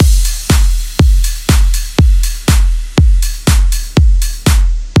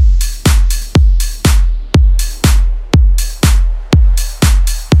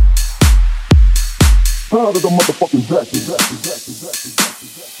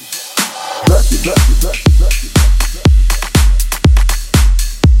Proud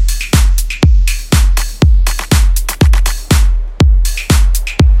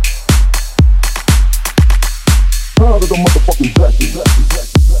of the motherfucking jacket.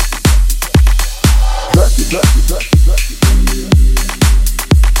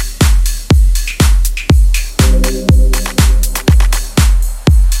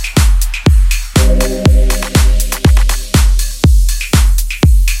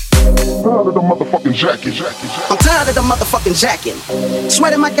 Proud of the motherfucking jacket. I'm tired of the motherfucking jacking.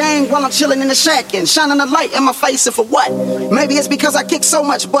 Sweating my gang while I'm chilling in the shack and shining a light in my face, and for what? Maybe it's because I kick so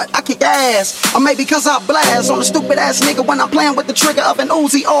much, but I kick ass. Or maybe because I blast on a stupid ass nigga when I'm playing with the trigger of an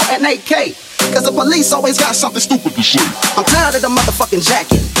Uzi or an AK. Cause the police always got something stupid to say. I'm tired of the motherfucking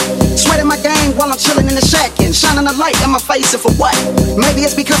jacking. Sweating my gang while I'm chilling in the shack and shining a light in my face, and for what? Maybe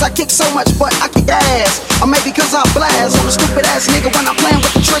it's because I kick so much, but I kick ass. Or maybe because I blast on a stupid ass nigga when I'm playing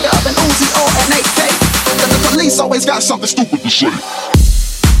with the trigger of an Uzi or an AK. Cause the police always got something stupid to say.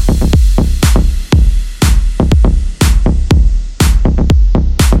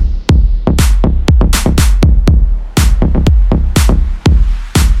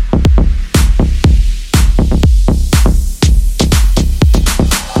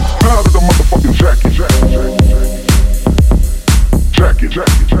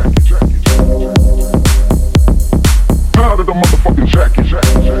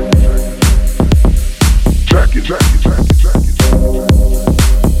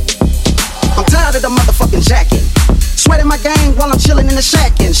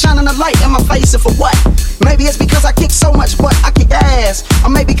 In my face, and for what? Maybe it's because I kick so much, but I kick ass. Or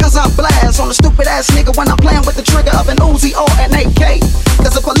maybe because I blast on a stupid ass nigga when I'm playing with the trigger of an Uzi or an AK.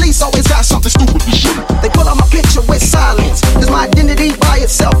 Cause the police always got something stupid to say. They pull out my picture with silence. Cause my identity by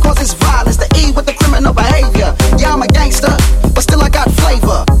itself causes violence. The E with the criminal behavior. Yeah, I'm a gangster, but still I got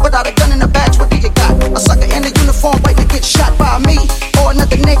flavor. Without a gun in the badge, what do you got? A sucker in a uniform waiting to get shot by me or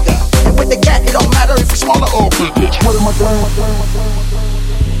another nigga. And with the gat, it don't matter if you're smaller or bigger. What am I doing?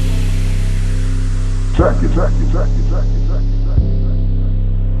 Jacket.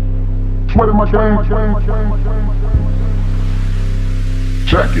 Sweating my gang.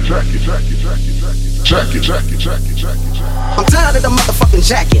 Jacket. I'm tired of the motherfucking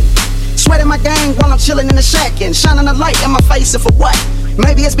jacking. Sweating my gang while I'm chilling in the shack and shining a light in my face, and for what?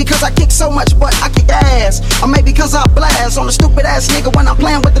 Maybe it's because I kick so much, but I kick ass. Or maybe because I blast on a stupid ass nigga when I'm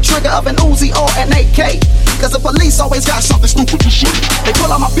playing with the trigger of an Uzi or an AK. Cause the police always got something stupid to say. They pull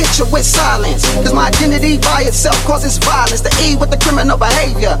out my picture with silence. Cause my identity by itself causes violence. The E with the criminal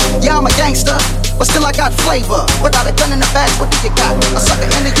behavior. Yeah, I'm a gangster, but still I got flavor. Without a gun in the badge, what do you got? A sucker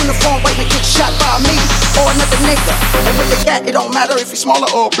in a uniform waiting to get shot by me or another nigga. And with the gat, it don't matter if you're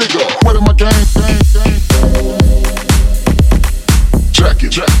smaller or bigger. What am I gang?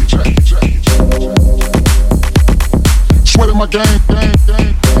 Jacket. Sweating my gang.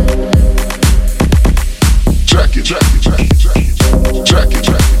 Jacket.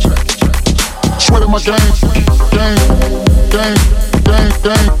 Sweating my gang.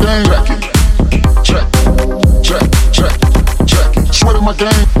 Jacket. Sweating my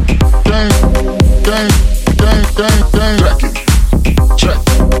gang.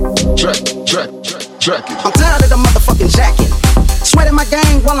 Jacket. I'm tired of the motherfucking jacking. Sweating my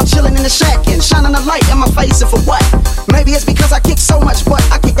gang while I'm chilling in the shack and shining a light in my face, and for what? Maybe it's because I kick so much, but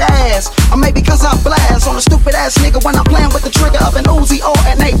I kick ass. Or maybe because I blast on a stupid ass nigga when I'm playing with the trigger of an Uzi or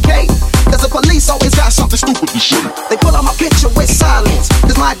an AK. Cause the police always got something stupid to say. They pull out my picture with silence.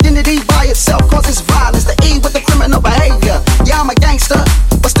 Cause my identity by itself causes violence. The E with the criminal behavior. Yeah, I'm a gangster,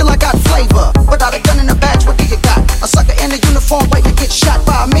 but still I got flavor. Without a gun in the badge, what do you got? A sucker in a uniform waiting to get shot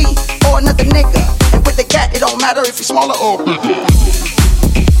by me or another nigga. And with the gat, it don't matter if you're smaller or bigger.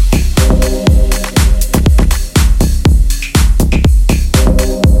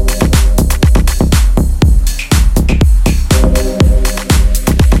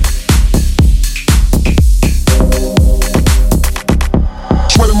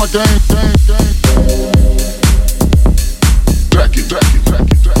 Sweating my gang. Jacket.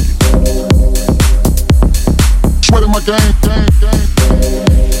 Sweating my gang.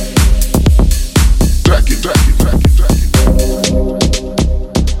 Jacket.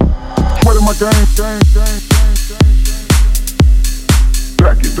 Sweating my gang. Jacket.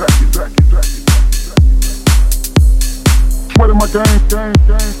 Sweating my gang.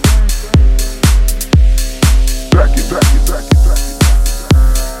 Jacket.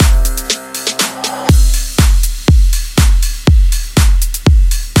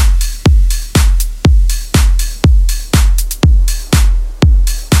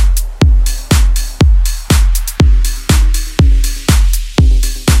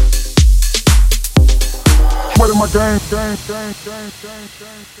 my game.